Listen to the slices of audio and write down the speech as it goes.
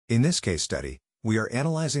In this case study, we are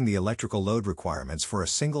analyzing the electrical load requirements for a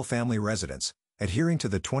single-family residence, adhering to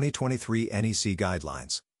the 2023 NEC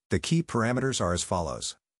guidelines. The key parameters are as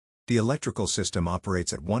follows. The electrical system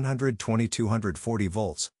operates at 120-240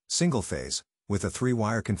 volts, single-phase, with a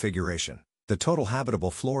 3-wire configuration. The total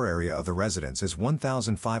habitable floor area of the residence is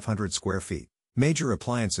 1,500 square feet. Major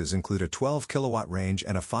appliances include a 12 kilowatt range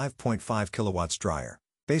and a 5.5 kilowatts dryer.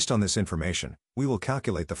 Based on this information, we will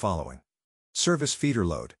calculate the following. Service feeder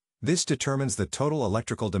load. This determines the total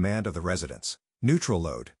electrical demand of the residence. Neutral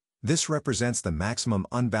load. This represents the maximum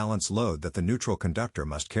unbalanced load that the neutral conductor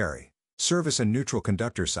must carry. Service and neutral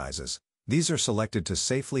conductor sizes. These are selected to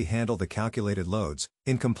safely handle the calculated loads,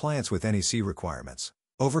 in compliance with NEC requirements.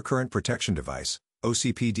 Overcurrent protection device,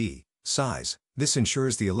 OCPD, size. This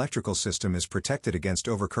ensures the electrical system is protected against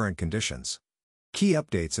overcurrent conditions. Key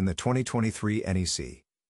updates in the 2023 NEC.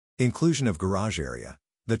 Inclusion of garage area.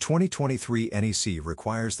 The 2023 NEC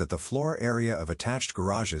requires that the floor area of attached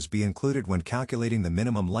garages be included when calculating the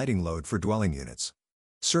minimum lighting load for dwelling units.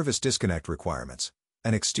 Service disconnect requirements.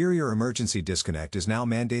 An exterior emergency disconnect is now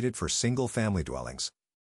mandated for single-family dwellings.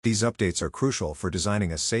 These updates are crucial for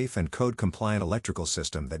designing a safe and code-compliant electrical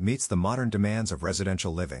system that meets the modern demands of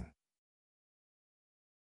residential living.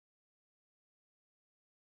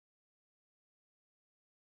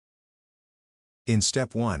 In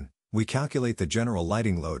Step 1, we calculate the general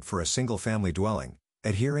lighting load for a single-family dwelling,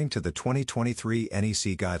 adhering to the 2023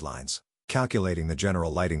 NEC guidelines. Calculating the general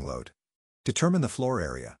lighting load. Determine the floor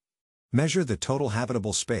area. Measure the total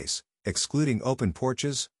habitable space, excluding open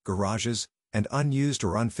porches, garages, and unused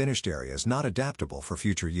or unfinished areas not adaptable for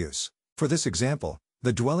future use. For this example,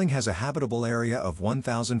 the dwelling has a habitable area of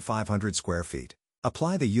 1,500 square feet.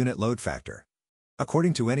 Apply the unit load factor.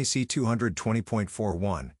 According to NEC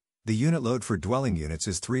 220.41, the unit load for dwelling units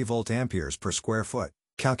is 3 volt-amperes per square foot.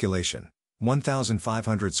 Calculation.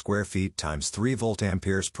 1,500 square feet times 3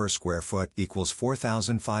 volt-amperes per square foot equals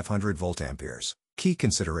 4,500 volt-amperes. Key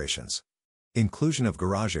considerations. Inclusion of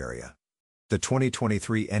garage area. The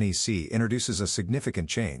 2023 NEC introduces a significant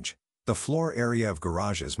change. The floor area of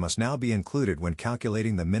garages must now be included when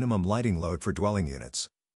calculating the minimum lighting load for dwelling units.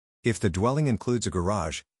 If the dwelling includes a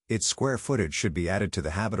garage, its square footage should be added to the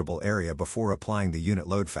habitable area before applying the unit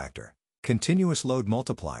load factor. Continuous load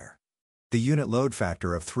multiplier. The unit load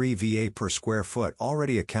factor of 3 VA per square foot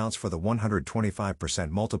already accounts for the 125%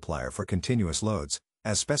 multiplier for continuous loads,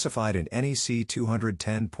 as specified in NEC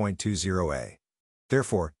 210.20a.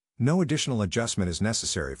 Therefore, no additional adjustment is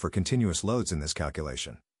necessary for continuous loads in this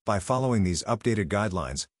calculation. By following these updated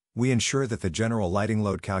guidelines, we ensure that the general lighting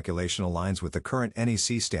load calculation aligns with the current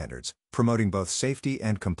NEC standards, promoting both safety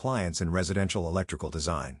and compliance in residential electrical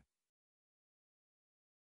design.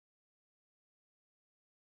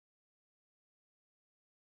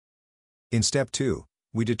 In Step 2,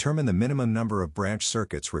 we determine the minimum number of branch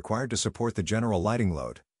circuits required to support the general lighting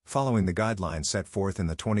load, following the guidelines set forth in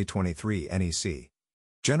the 2023 NEC.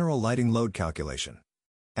 General lighting load calculation.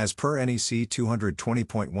 As per NEC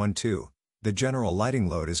 220.12, the general lighting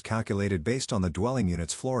load is calculated based on the dwelling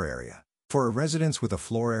unit's floor area. For a residence with a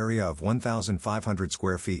floor area of 1,500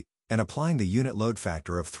 square feet, and applying the unit load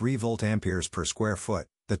factor of 3 volt-amperes per square foot,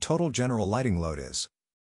 the total general lighting load is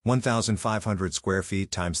 1,500 square feet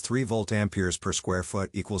times 3 volt-amperes per square foot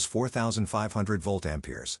equals 4,500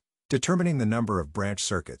 volt-amperes. Determining the number of branch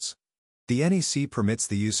circuits. The NEC permits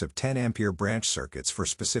the use of 10-ampere branch circuits for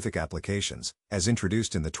specific applications, as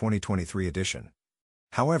introduced in the 2023 edition.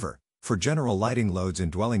 However, for general lighting loads in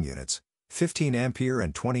dwelling units, 15-ampere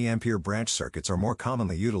and 20-ampere branch circuits are more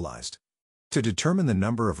commonly utilized. To determine the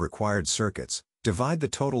number of required circuits, divide the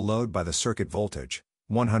total load by the circuit voltage,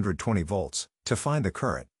 120 volts, to find the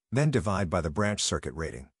current, then divide by the branch circuit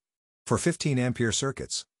rating. For 15-ampere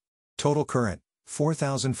circuits, total current,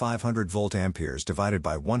 4,500 volt-amperes divided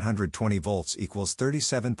by 120 volts equals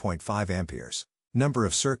 37.5 amperes. Number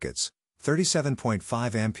of circuits,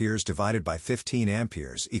 37.5 amperes divided by 15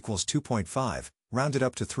 amperes equals 2.5, rounded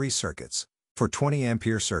up to 3 circuits. For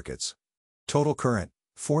 20-ampere circuits, total current,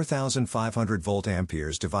 4,500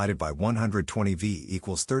 volt-amperes divided by 120 V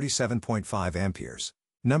equals 37.5 amperes.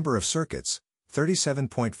 Number of circuits,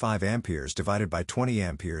 37.5 amperes divided by 20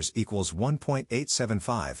 amperes equals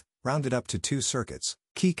 1.875, rounded up to 2 circuits.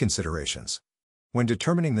 Key considerations. When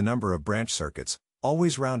determining the number of branch circuits,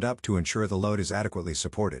 always round up to ensure the load is adequately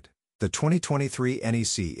supported. The 2023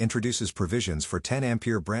 NEC introduces provisions for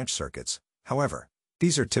 10-ampere branch circuits. However,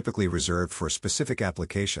 these are typically reserved for specific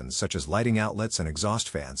applications such as lighting outlets and exhaust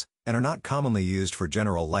fans, and are not commonly used for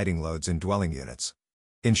general lighting loads in dwelling units.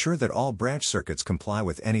 Ensure that all branch circuits comply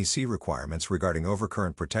with NEC requirements regarding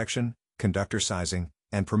overcurrent protection, conductor sizing,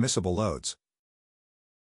 and permissible loads.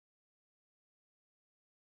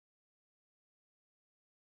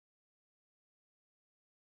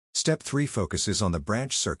 Step 3 focuses on the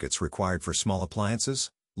branch circuits required for small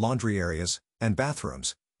appliances, laundry areas, and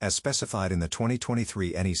bathrooms, as specified in the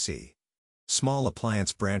 2023 NEC. Small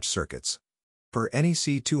appliance branch circuits. Per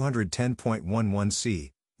NEC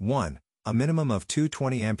 210.11c, 1, a minimum of two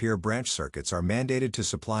 20-ampere branch circuits are mandated to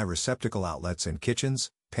supply receptacle outlets in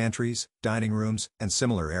kitchens, pantries, dining rooms, and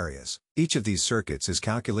similar areas. Each of these circuits is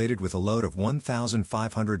calculated with a load of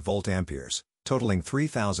 1,500 volt amperes, totaling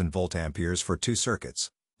 3,000 volt amperes for two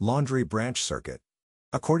circuits. Laundry branch circuit.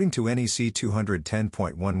 According to NEC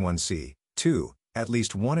 210.11c, 2, at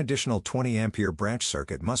least one additional 20-ampere branch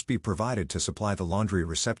circuit must be provided to supply the laundry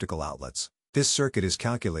receptacle outlets. This circuit is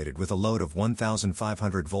calculated with a load of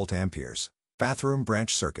 1,500 volt amperes. Bathroom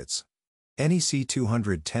branch circuits. NEC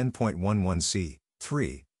 210.11c,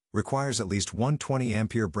 3, requires at least one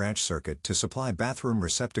 20-ampere branch circuit to supply bathroom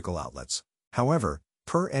receptacle outlets. However,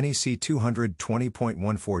 per NEC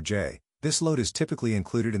 220.14j, this load is typically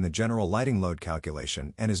included in the general lighting load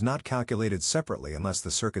calculation and is not calculated separately unless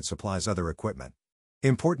the circuit supplies other equipment.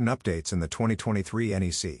 Important updates in the 2023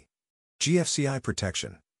 NEC. GFCI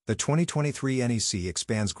protection. The 2023 NEC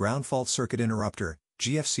expands ground fault circuit interrupter,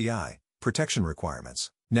 GFCI, protection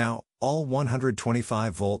requirements. Now, all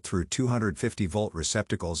 125 volt through 250 volt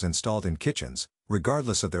receptacles installed in kitchens,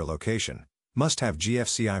 regardless of their location, must have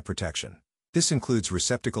GFCI protection. This includes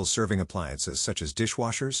receptacles serving appliances such as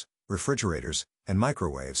dishwashers, refrigerators, and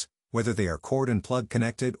microwaves, whether they are cord and plug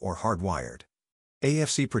connected or hardwired.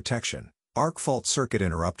 AFC protection. Arc fault circuit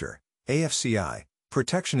interrupter, AFCI,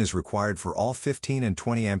 protection is required for all 15 and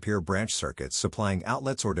 20 ampere branch circuits supplying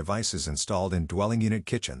outlets or devices installed in dwelling unit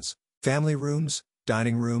kitchens, family rooms,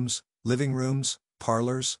 dining rooms, living rooms,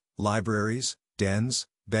 parlors, libraries, dens,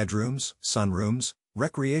 bedrooms, sunrooms,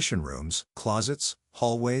 recreation rooms, closets,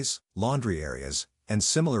 hallways, laundry areas, and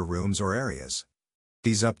similar rooms or areas.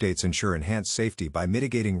 These updates ensure enhanced safety by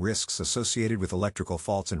mitigating risks associated with electrical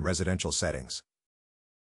faults in residential settings.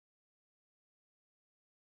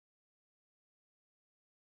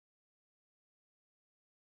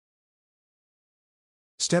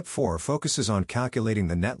 Step 4 focuses on calculating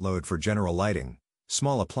the net load for general lighting,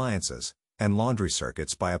 small appliances, and laundry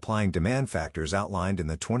circuits by applying demand factors outlined in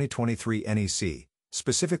the 2023 NEC,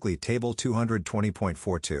 specifically Table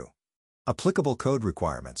 220.42. Applicable code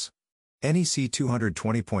requirements. NEC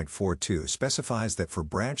 220.42 specifies that for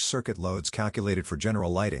branch circuit loads calculated for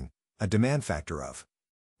general lighting, a demand factor of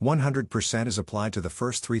 100% is applied to the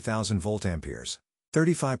first 3,000 volt amperes.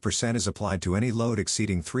 35% is applied to any load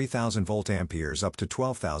exceeding 3,000 volt amperes up to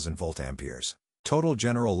 12,000 volt amperes. Total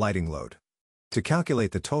general lighting load. To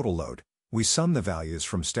calculate the total load, we sum the values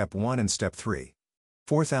from Step 1 and Step 3.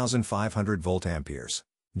 4,500 volt amperes.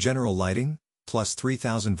 General lighting, plus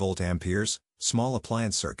 3,000 volt amperes, small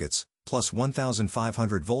appliance circuits, plus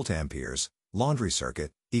 1,500 volt amperes, laundry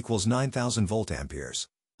circuit, equals 9,000 volt amperes.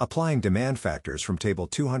 Applying demand factors from Table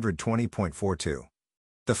 220.42.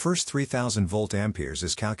 The first 3,000 volt amperes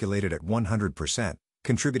is calculated at 100%,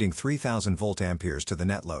 contributing 3,000 volt amperes to the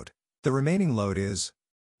net load. The remaining load is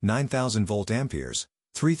 9,000 volt amperes.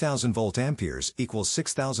 3,000 volt amperes equals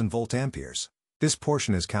 6,000 volt amperes. This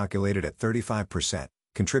portion is calculated at 35%,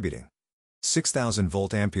 contributing 6,000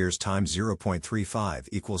 volt amperes times 0.35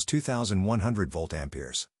 equals 2,100 volt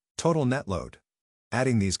amperes. Total net load.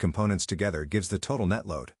 Adding these components together gives the total net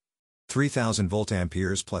load. 3,000 volt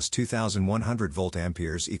amperes plus 2,100 volt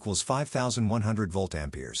amperes equals 5,100 volt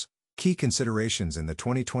amperes. Key considerations in the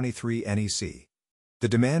 2023 NEC. The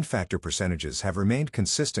demand factor percentages have remained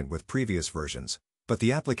consistent with previous versions, but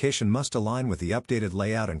the application must align with the updated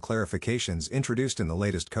layout and clarifications introduced in the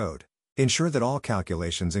latest code. Ensure that all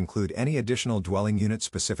calculations include any additional dwelling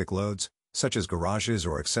unit-specific loads, such as garages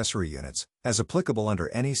or accessory units, as applicable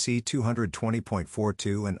under NEC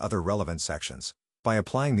 220.42 and other relevant sections. By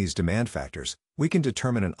applying these demand factors, we can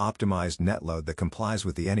determine an optimized net load that complies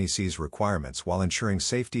with the NEC's requirements while ensuring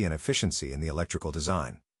safety and efficiency in the electrical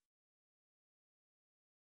design.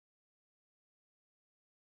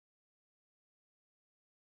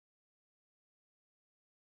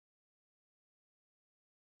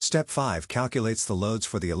 Step 5 calculates the loads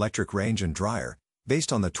for the electric range and dryer,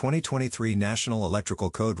 based on the 2023 National Electrical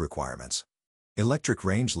Code requirements. Electric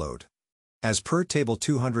range load. As per Table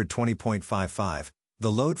 220.55,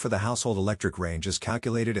 the load for the household electric range is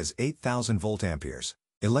calculated as 8,000 volt amperes.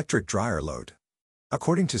 Electric dryer load.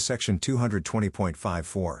 According to Section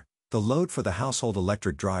 220.54, the load for the household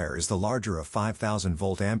electric dryer is the larger of 5,000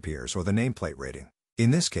 volt amperes or the nameplate rating.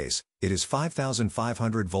 In this case, it is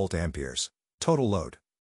 5,500 volt amperes. Total load.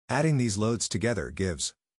 Adding these loads together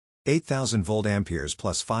gives 8,000 volt amperes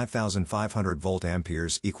plus 5,500 volt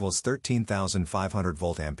amperes equals 13,500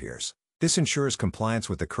 volt amperes. This ensures compliance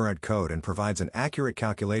with the current code and provides an accurate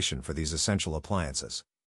calculation for these essential appliances.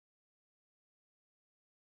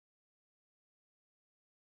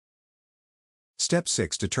 Step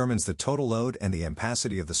 6 determines the total load and the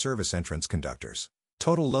ampacity of the service entrance conductors.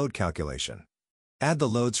 Total load calculation. Add the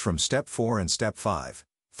loads from Step 4 and Step 5.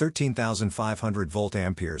 13,500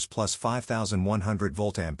 volt-amperes plus 5,100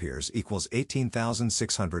 volt-amperes equals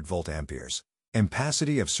 18,600 volt-amperes.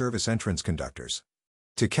 Ampacity of service entrance conductors.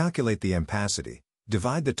 To calculate the ampacity,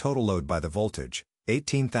 divide the total load by the voltage.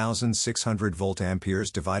 18,600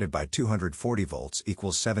 volt-amperes divided by 240 volts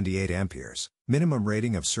equals 78 amperes. Minimum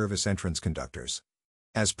rating of service entrance conductors.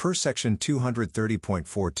 As per section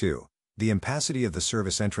 230.42, the ampacity of the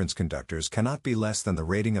service entrance conductors cannot be less than the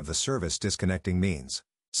rating of the service disconnecting means.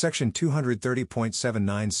 Section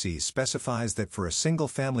 230.79c specifies that for a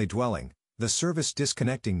single-family dwelling, the service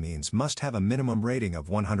disconnecting means must have a minimum rating of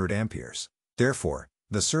 100 amperes. Therefore,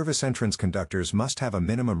 the service entrance conductors must have a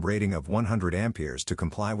minimum rating of 100 amperes to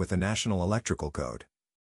comply with the National Electrical Code.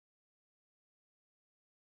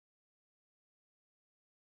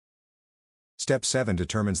 Step 7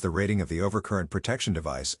 determines the rating of the overcurrent protection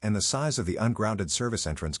device and the size of the ungrounded service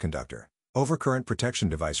entrance conductor. Overcurrent protection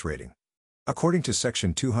device rating. According to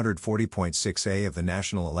Section 240.6a of the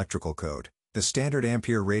National Electrical Code, the standard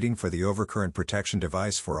ampere rating for the overcurrent protection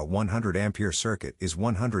device for a 100 ampere circuit is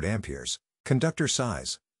 100 amperes. Conductor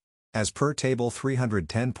size. As per Table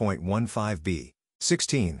 310.15b,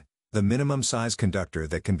 16, the minimum size conductor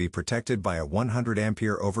that can be protected by a 100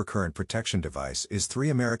 ampere overcurrent protection device is 3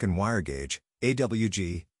 American wire gauge,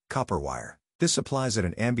 AWG, copper wire. This applies at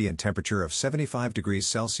an ambient temperature of 75 degrees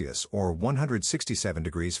Celsius or 167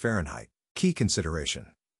 degrees Fahrenheit. Key consideration.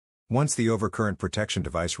 Once the overcurrent protection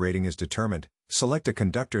device rating is determined, select a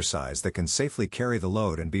conductor size that can safely carry the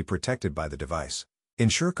load and be protected by the device.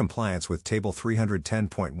 Ensure compliance with Table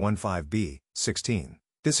 310.15b, 16.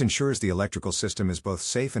 This ensures the electrical system is both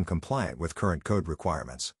safe and compliant with current code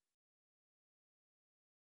requirements.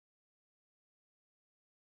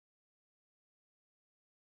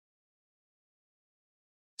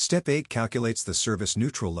 Step 8 calculates the service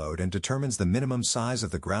neutral load and determines the minimum size of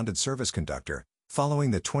the grounded service conductor, following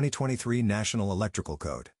the 2023 National Electrical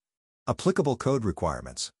Code. Applicable code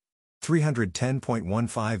requirements.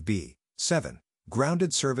 310.15b, 7.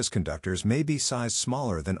 Grounded service conductors may be sized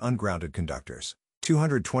smaller than ungrounded conductors.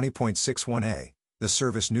 220.61a. The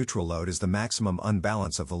service neutral load is the maximum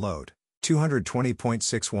unbalance of the load.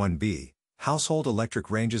 220.61b. Household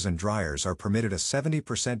electric ranges and dryers are permitted a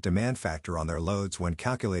 70% demand factor on their loads when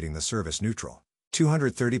calculating the service neutral.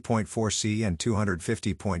 230.4c and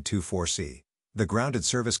 250.24c. The grounded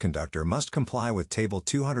service conductor must comply with Table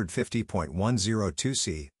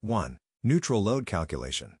 250.102c, 1. Neutral load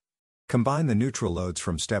calculation. Combine the neutral loads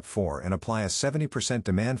from Step 4 and apply a 70%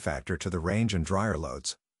 demand factor to the range and dryer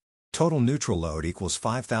loads. Total neutral load equals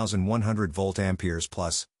 5,100 volt-amperes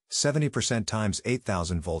plus 70% times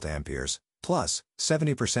 8,000 volt-amperes plus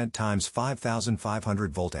 70% times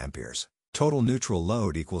 5,500 volt-amperes. Total neutral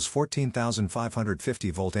load equals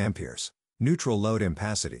 14,550 volt-amperes. Neutral load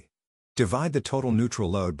ampacity. Divide the total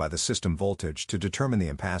neutral load by the system voltage to determine the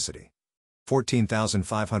ampacity.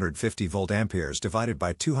 14,550 volt-amperes divided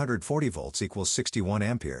by 240 volts equals 61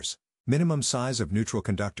 amperes. Minimum size of neutral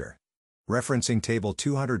conductor. Referencing Table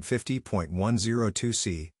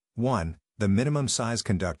 250.102c, 1, the minimum size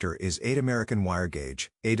conductor is 8 American wire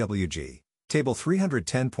gauge, AWG. Table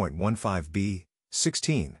 310.15b,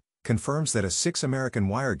 16, confirms that a 6 American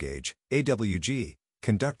wire gauge, AWG,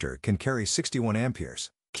 conductor can carry 61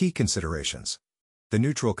 amperes. Key considerations. The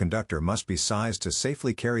neutral conductor must be sized to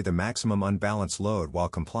safely carry the maximum unbalanced load while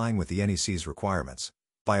complying with the NEC's requirements.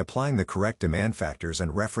 By applying the correct demand factors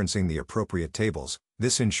and referencing the appropriate tables,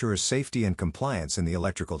 this ensures safety and compliance in the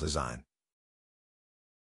electrical design.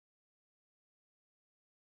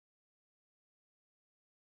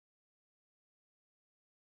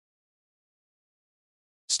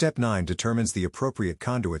 Step 9 determines the appropriate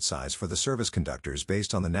conduit size for the service conductors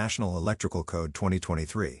based on the National Electrical Code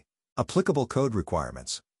 2023. Applicable code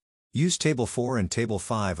requirements. Use Table 4 and Table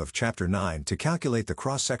 5 of Chapter 9 to calculate the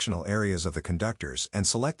cross-sectional areas of the conductors and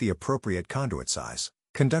select the appropriate conduit size.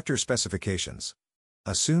 Conductor specifications.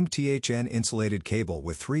 Assume THN insulated cable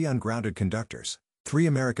with 3 ungrounded conductors, 3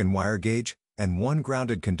 American wire gauge, and 1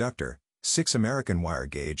 grounded conductor, 6 American wire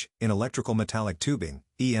gauge, in electrical metallic tubing,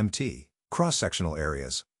 EMT. Cross-sectional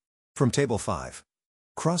areas. From Table 5.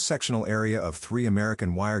 Cross-sectional area of 3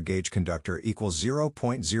 American wire gauge conductor equals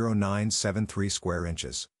 0.0973 square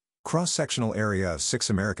inches. Cross-sectional area of 6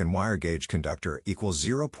 American wire gauge conductor equals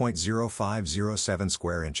 0.0507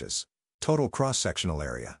 square inches. Total cross-sectional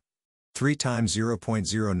area. 3 times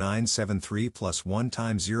 0.0973 plus 1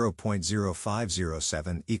 times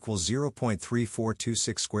 0.0507 equals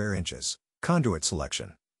 0.3426 square inches. Conduit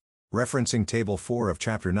selection. Referencing Table 4 of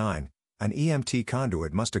Chapter 9, an EMT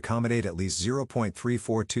conduit must accommodate at least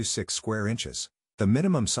 0.3426 square inches. The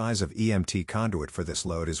minimum size of EMT conduit for this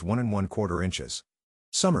load is 1 1/4 inches.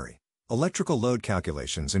 Summary. Electrical load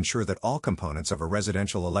calculations ensure that all components of a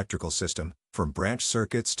residential electrical system, from branch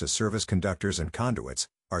circuits to service conductors and conduits,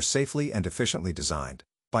 are safely and efficiently designed.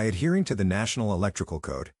 By adhering to the National Electrical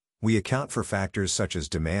Code, we account for factors such as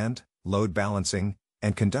demand, load balancing,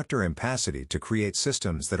 and conductor ampacity to create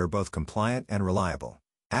systems that are both compliant and reliable.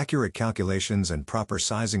 Accurate calculations and proper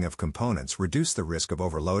sizing of components reduce the risk of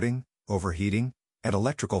overloading, overheating, and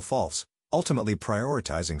electrical faults, ultimately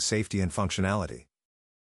prioritizing safety and functionality.